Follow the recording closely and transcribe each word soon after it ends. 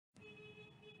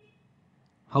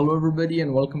Hello everybody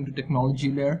and welcome to Technology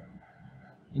Lair.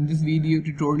 In this video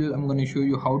tutorial I'm going to show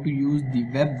you how to use the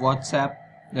web WhatsApp.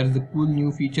 That is the cool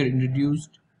new feature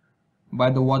introduced by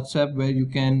the WhatsApp where you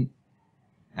can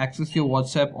access your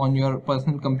WhatsApp on your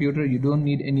personal computer. You don't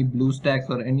need any BlueStacks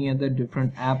or any other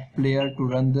different app player to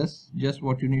run this. Just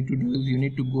what you need to do is you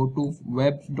need to go to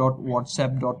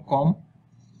web.whatsapp.com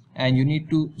and you need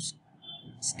to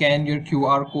scan your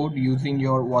QR code using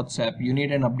your WhatsApp. You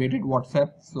need an updated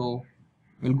WhatsApp, so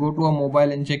we'll go to our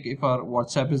mobile and check if our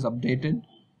WhatsApp is updated.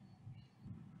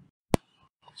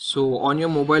 So on your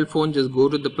mobile phone, just go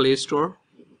to the Play Store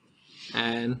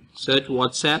and search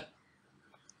WhatsApp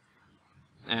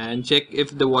and check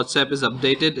if the WhatsApp is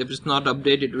updated. If it's not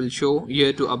updated, it will show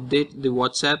here to update the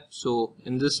WhatsApp. So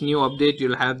in this new update,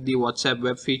 you'll have the WhatsApp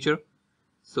web feature.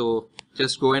 So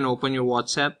just go and open your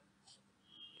WhatsApp,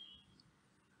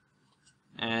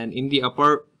 and in the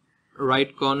upper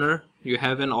right corner you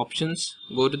have an options.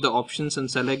 Go to the options and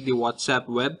select the WhatsApp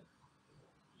web,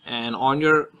 and on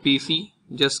your PC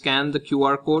just scan the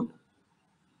QR code.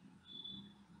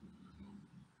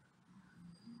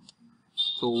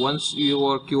 So once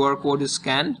your QR code is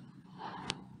scanned,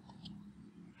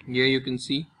 here you can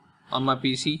see on my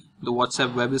PC the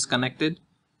WhatsApp web is connected.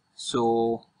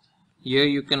 So here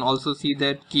you can also see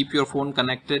that keep your phone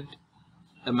connected.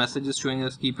 The message is showing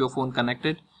us keep your phone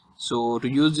connected. So to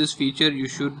use this feature, you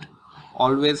should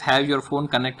always have your phone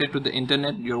connected to the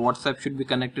internet. Your WhatsApp should be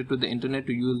connected to the internet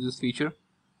to use this feature.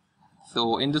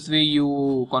 So in this way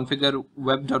you configure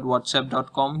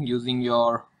web.whatsapp.com using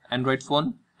your Android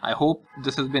phone. I hope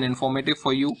this has been informative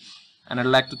for you, and I'd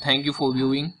like to thank you for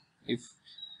viewing. If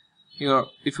you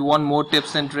want more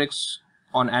tips and tricks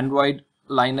on Android,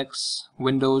 Linux,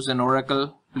 Windows and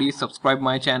Oracle, please subscribe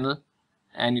my channel.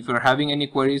 And if you're having any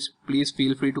queries, please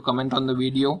feel free to comment on the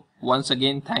video. Once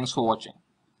again, thanks for watching.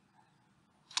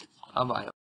 Bye-bye.